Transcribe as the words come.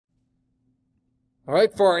All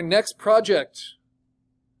right, for our next project,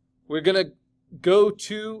 we're going to go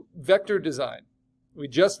to vector design. We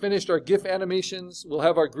just finished our GIF animations. We'll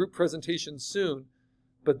have our group presentation soon,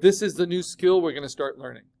 but this is the new skill we're going to start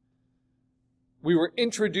learning. We were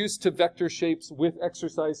introduced to vector shapes with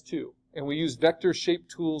exercise 2, and we use vector shape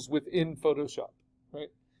tools within Photoshop, right?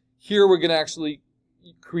 Here we're going to actually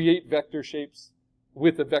create vector shapes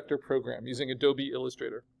with a vector program using Adobe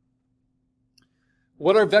Illustrator.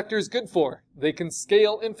 What are vectors good for? They can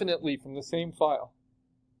scale infinitely from the same file.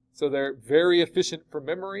 So they're very efficient for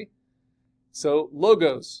memory. So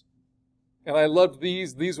logos, and I loved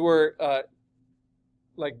these. These were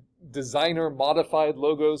like designer modified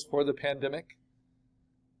logos for the pandemic.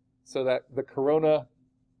 So that the Corona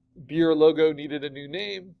beer logo needed a new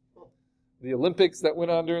name. The Olympics that went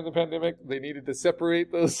on during the pandemic, they needed to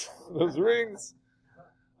separate those rings.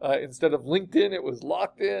 Instead of LinkedIn, it was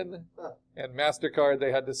locked in. And MasterCard,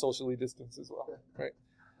 they had to socially distance as well, right?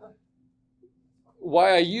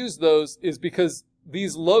 Why I use those is because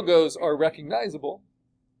these logos are recognizable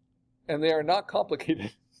and they are not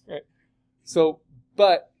complicated, right? So,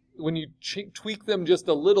 but when you tweak them just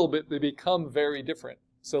a little bit, they become very different.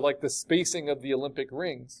 So like the spacing of the Olympic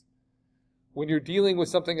rings, when you're dealing with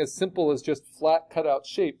something as simple as just flat cutout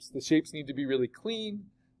shapes, the shapes need to be really clean,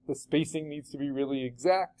 the spacing needs to be really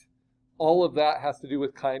exact. All of that has to do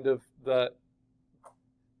with kind of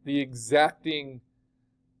the exacting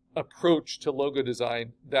approach to logo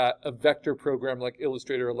design that a vector program like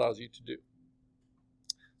Illustrator allows you to do.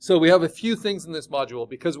 So we have a few things in this module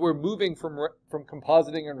because we're moving from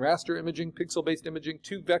compositing and raster imaging, pixel-based imaging,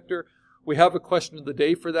 to vector. We have a question of the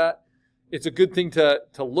day for that. It's a good thing to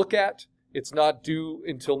look at. It's not due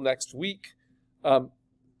until next week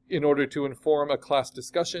in order to inform a class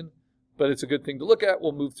discussion, but it's a good thing to look at.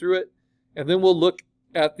 We'll move through it, and then we'll look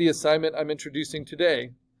at the assignment I'm introducing today.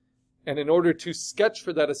 And in order to sketch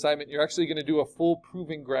for that assignment, you're actually going to do a full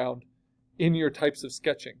proving ground in your types of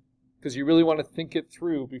sketching because you really want to think it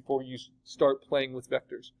through before you start playing with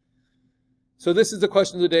vectors. So this is the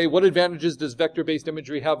question of the day. What advantages does vector-based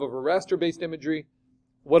imagery have over raster-based imagery?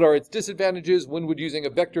 What are its disadvantages? When would using a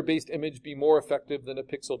vector-based image be more effective than a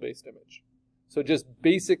pixel-based image? So just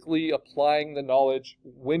basically applying the knowledge.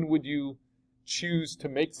 When would you choose to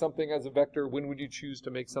make something as a vector? When would you choose to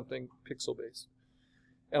make something pixel-based?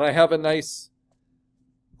 And I have a nice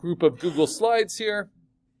group of Google Slides here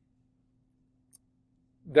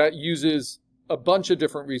that uses a bunch of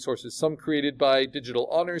different resources, some created by digital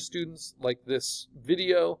honors students, like this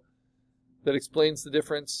video that explains the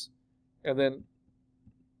difference, and then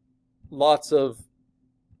lots of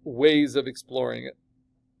ways of exploring it.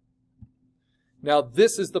 Now,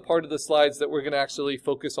 this is the part of the slides that we're going to actually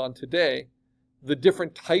focus on today, the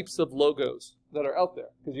different types of logos that are out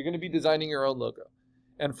there, because you're going to be designing your own logo.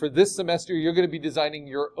 And for this semester, you're going to be designing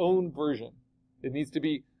your own version. It needs to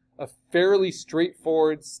be a fairly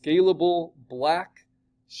straightforward, scalable, black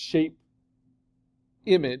shape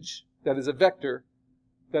image that is a vector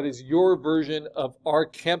that is your version of our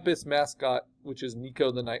campus mascot, which is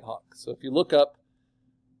Nico the Nighthawk. So if you look up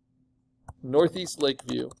Northeast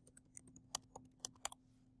Lakeview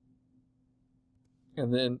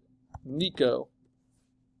and then Nico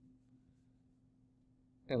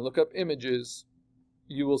and look up images,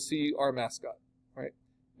 you will see our mascot, right?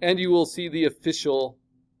 And you will see the official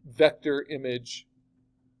vector image,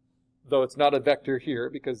 though it's not a vector here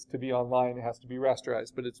because to be online it has to be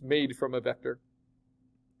rasterized, but it's made from a vector.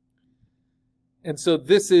 And so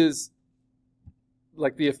this is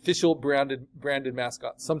like the official branded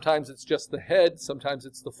mascot. Sometimes it's just the head, sometimes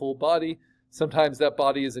it's the full body, sometimes that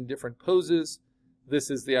body is in different poses. This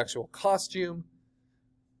is the actual costume.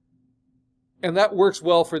 And that works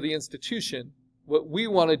well for the institution. What we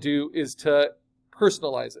want to do is to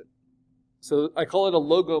personalize it. So I call it a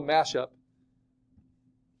logo mashup.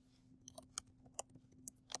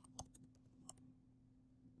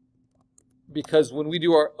 Because when we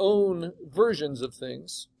do our own versions of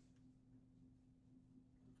things,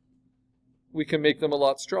 we can make them a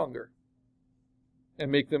lot stronger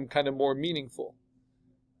and make them kind of more meaningful.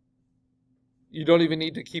 You don't even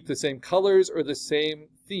need to keep the same colors or the same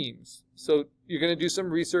themes. So you're going to do some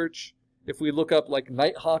research. If we look up like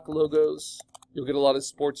Nighthawk logos, you'll get a lot of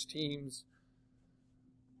sports teams.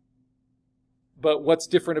 But what's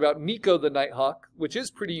different about Nico the Nighthawk, which is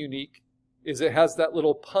pretty unique, is it has that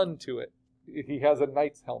little pun to it. He has a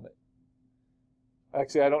knight's helmet.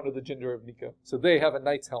 Actually, I don't know the gender of Nico. So they have a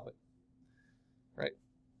knight's helmet, right?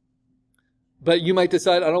 But you might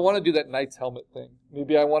decide, I don't want to do that knight's helmet thing.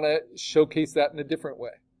 Maybe I want to showcase that in a different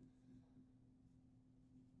way.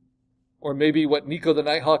 Or maybe what Nico the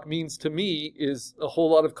Nighthawk means to me is a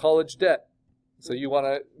whole lot of college debt. So you want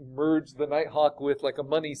to merge the Nighthawk with like a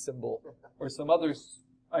money symbol or some other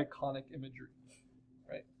iconic imagery,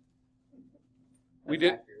 right?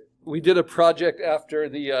 We did a project after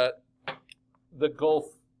the Gulf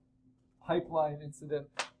pipeline incident,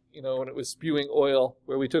 you know, when it was spewing oil,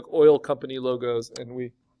 where we took oil company logos and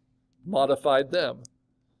we modified them.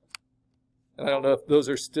 And I don't know if those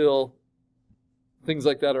are still, things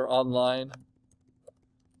like that are online,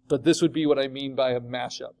 but this would be what I mean by a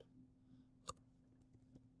mashup.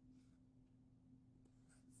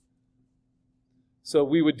 So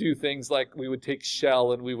we would do things like we would take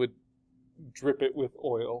Shell and we would drip it with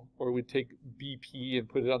oil, or we'd take BP and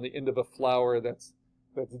put it on the end of a flower that's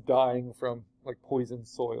dying from like poisoned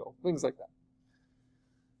soil, things like that.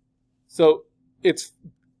 So it's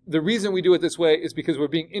the reason we do it this way is because we're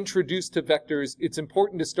being introduced to vectors. It's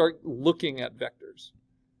important to start looking at vectors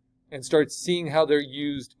and start seeing how they're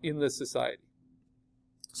used in the society.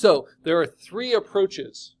 So there are three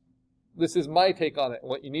approaches. This is my take on it,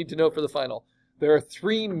 what you need to know for the final. There are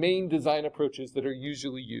three main design approaches that are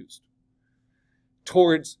usually used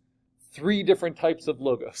towards three different types of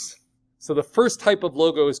logos. So the first type of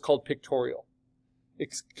logo is called pictorial.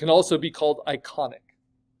 It can also be called iconic.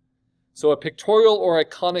 So a pictorial or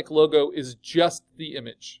iconic logo is just the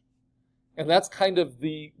image. And that's kind of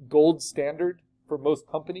the gold standard for most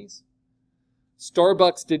companies.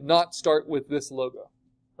 Starbucks did not start with this logo,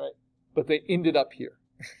 right? But they ended up here,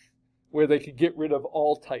 where they could get rid of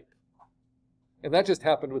all type. And that just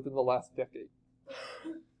happened within the last decade.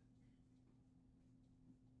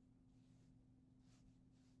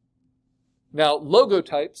 Now, logo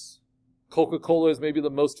types, Coca-Cola is maybe the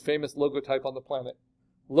most famous logo type on the planet.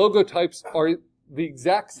 Logo types are the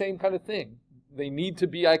exact same kind of thing. They need to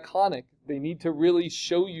be iconic. They need to really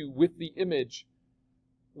show you with the image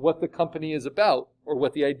what the company is about or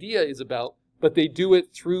what the idea is about, but they do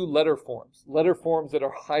it through letter forms that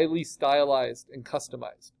are highly stylized and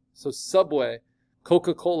customized. So Subway,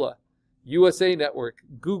 Coca-Cola, USA Network,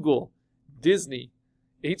 Google, Disney,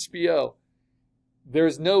 HBO.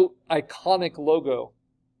 There's no iconic logo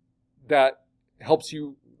that helps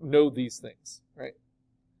you know these things, right?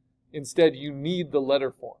 Instead, you need the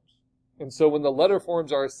letter forms. And so when the letter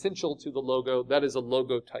forms are essential to the logo, that is a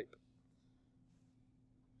logo type.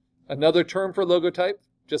 Another term for logo type,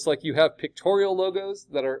 just like you have pictorial logos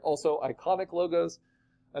that are also iconic logos,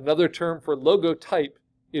 another term for logo type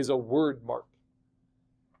is a word mark.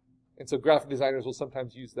 And so graphic designers will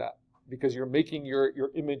sometimes use that because you're making your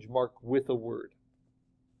image mark with a word.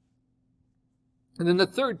 And then the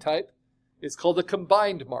third type is called a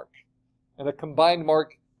combined mark. And a combined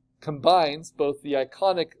mark combines both the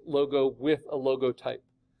iconic logo with a logo type.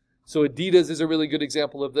 So Adidas is a really good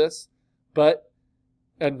example of this,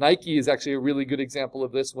 and Nike is actually a really good example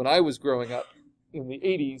of this. When I was growing up in the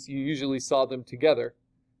 80s, you usually saw them together.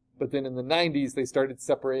 But then in the 90s, they started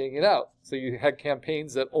separating it out. So you had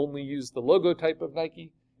campaigns that only used the logo type of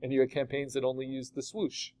Nike, and you had campaigns that only used the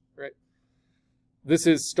swoosh, right? This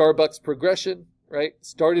is Starbucks progression, right?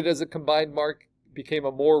 Started as a combined mark, became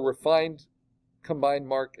a more refined combined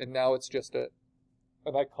mark, and now it's just an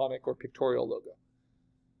iconic or pictorial logo.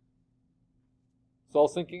 It's all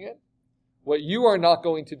sinking in. What you are not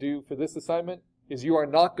going to do for this assignment is you are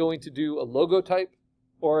not going to do a logo type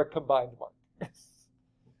or a combined mark.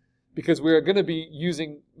 Because we are going to be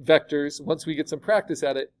using vectors, once we get some practice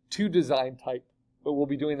at it, to design type. But we'll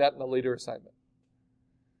be doing that in a later assignment.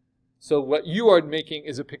 So what you are making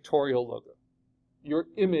is a pictorial logo. Your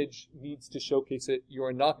image needs to showcase it. You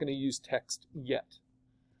are not going to use text yet.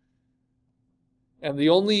 And the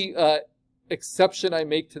only exception I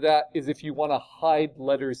make to that is if you want to hide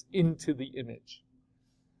letters into the image.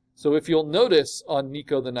 So if you'll notice on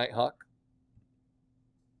Nico the Nighthawk,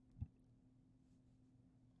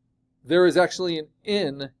 there is actually an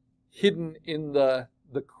N hidden in the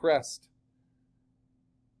crest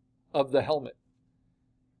of the helmet.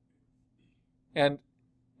 And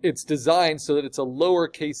it's designed so that it's a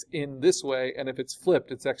lowercase n this way, and if it's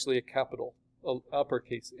flipped, it's actually a capital,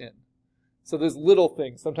 uppercase N. So there's little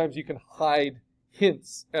things. Sometimes you can hide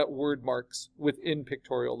hints at word marks within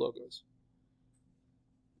pictorial logos.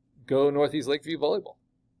 Go Northeast Lakeview Volleyball.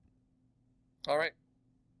 All right.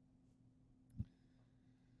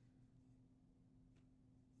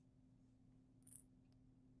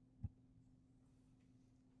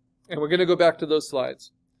 And we're going to go back to those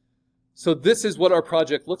slides. So this is what our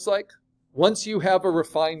project looks like. Once you have a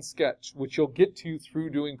refined sketch, which you'll get to through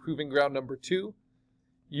doing Proving Ground number 2,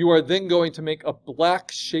 you are then going to make a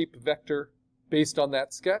black shape vector based on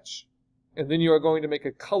that sketch. And then you are going to make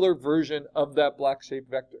a color version of that black shape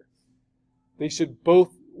vector. They should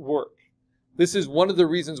both work. This is one of the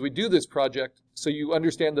reasons we do this project, so you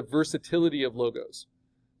understand the versatility of logos.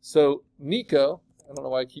 So Nico, I don't know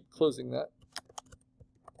why I keep closing that.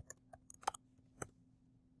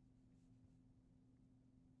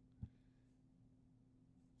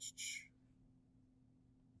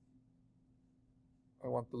 I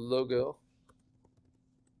want the logo.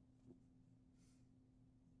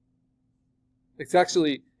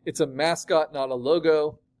 It's a mascot, not a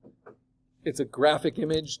logo. It's a graphic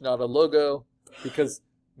image, not a logo, because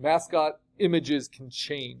mascot images can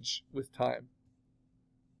change with time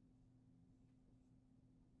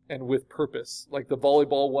and with purpose. Like the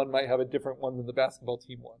volleyball one might have a different one than the basketball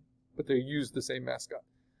team one, but they use the same mascot.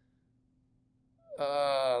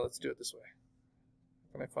 Let's do it this way.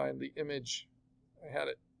 Can I find the image? I had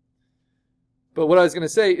it. But what I was going to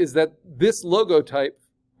say is that this logo type,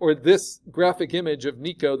 or this graphic image of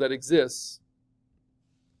Nico that exists,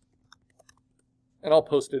 and I'll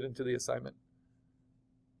post it into the assignment.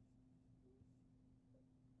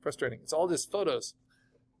 Frustrating. It's all just photos.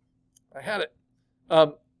 I had it.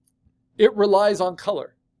 It relies on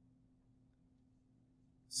color.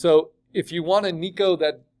 So if you want a Nico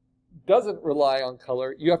that doesn't rely on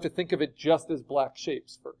color, you have to think of it just as black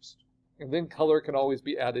shapes first. And then color can always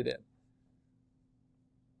be added in.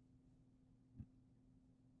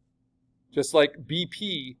 Just like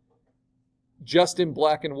BP, just in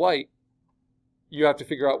black and white, you have to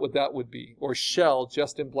figure out what that would be. Or Shell,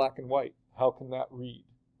 just in black and white. How can that read?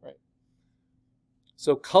 Right?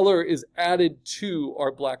 So color is added to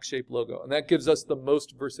our black shape logo, and that gives us the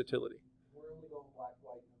most versatility. We're only going black,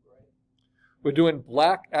 white, right? We're doing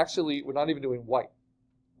black. Actually, we're not even doing white.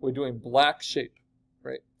 We're doing black shape,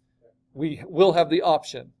 right? We will have the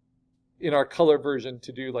option in our color version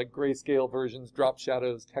to do like grayscale versions, drop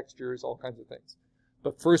shadows, textures, all kinds of things.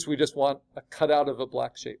 But first we just want a cutout of a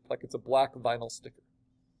black shape, like it's a black vinyl sticker.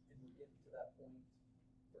 Can we get to that point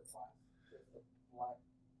for class, just the black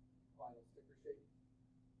vinyl sticker shape?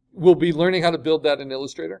 We'll be learning how to build that in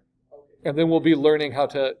Illustrator. Okay. And then we'll be learning how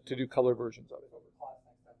to do color versions of it. So for class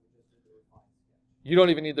next time, we just need the refined sketch. You don't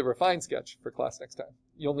even need the refined sketch for class next time.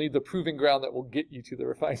 You'll need the proving ground that will get you to the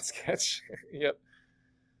refined sketch. Yep.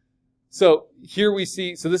 So here we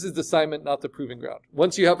see, so this is the assignment, not the proving ground.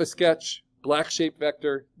 Once you have a sketch, black shape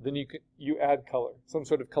vector, then you add color, some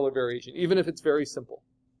sort of color variation, even if it's very simple.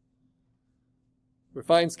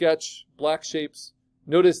 Refined sketch, black shapes.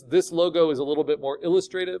 Notice this logo is a little bit more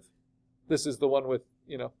illustrative. This is the one with,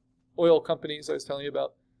 oil companies I was telling you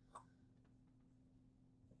about.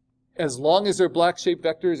 As long as they're black shape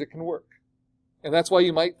vectors, it can work. And that's why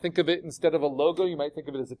you might think of it, instead of a logo, you might think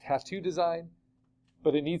of it as a tattoo design.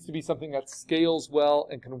 But it needs to be something that scales well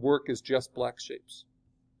and can work as just black shapes.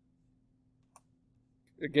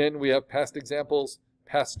 Again, we have past examples,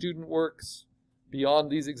 past student works, beyond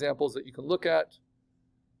these examples that you can look at.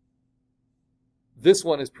 This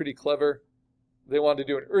one is pretty clever. They wanted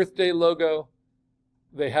to do an Earth Day logo.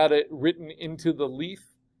 They had it written into the leaf,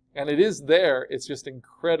 and it is there. It's just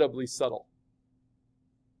incredibly subtle.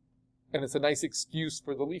 And it's a nice excuse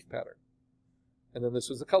for the leaf pattern. And then this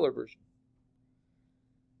was the color version.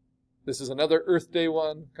 This is another Earth Day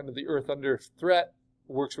one, kind of the Earth under threat.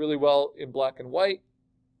 Works really well in black and white,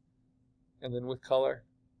 and then with color.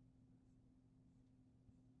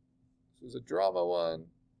 This is a drama one.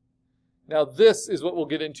 Now this is what we'll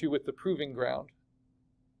get into with the proving ground.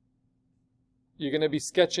 You're going to be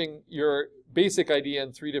sketching your basic idea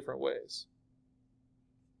in 3 different ways.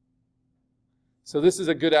 So this is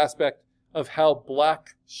a good aspect of how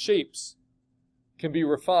black shapes can be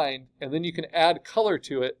refined, and then you can add color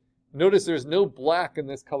to it. Notice there's no black in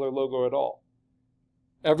this color logo at all.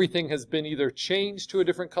 Everything has been either changed to a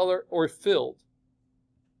different color or filled.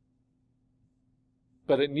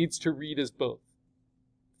 But it needs to read as both.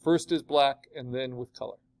 First is black and then with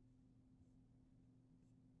color.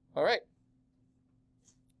 All right.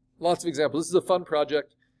 Lots of examples. This is a fun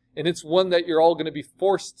project, and it's one that you're all going to be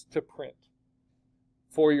forced to print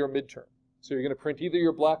for your midterm. So you're going to print either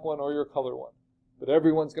your black one or your color one. But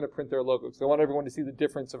everyone's going to print their logo. So I want everyone to see the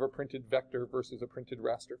difference of a printed vector versus a printed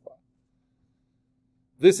raster file.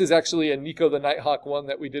 This is actually a Nico the Nighthawk one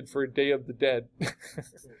that we did for Day of the Dead.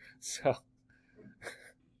 So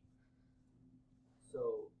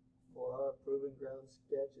for our proving ground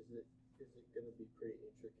sketch, is it going to be pretty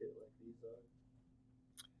intricate like these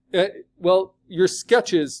are? Well, your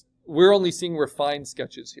sketches, we're only seeing refined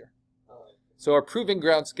sketches here. So our proving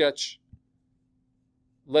ground sketch,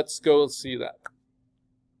 let's go see that.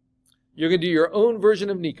 You're going to do your own version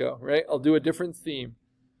of Nico, right? I'll do a different theme.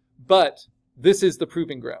 But this is the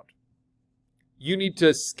proving ground. You need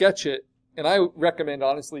to sketch it, and I recommend,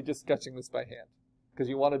 honestly, just sketching this by hand. because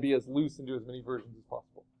you want to be as loose and do as many versions as possible.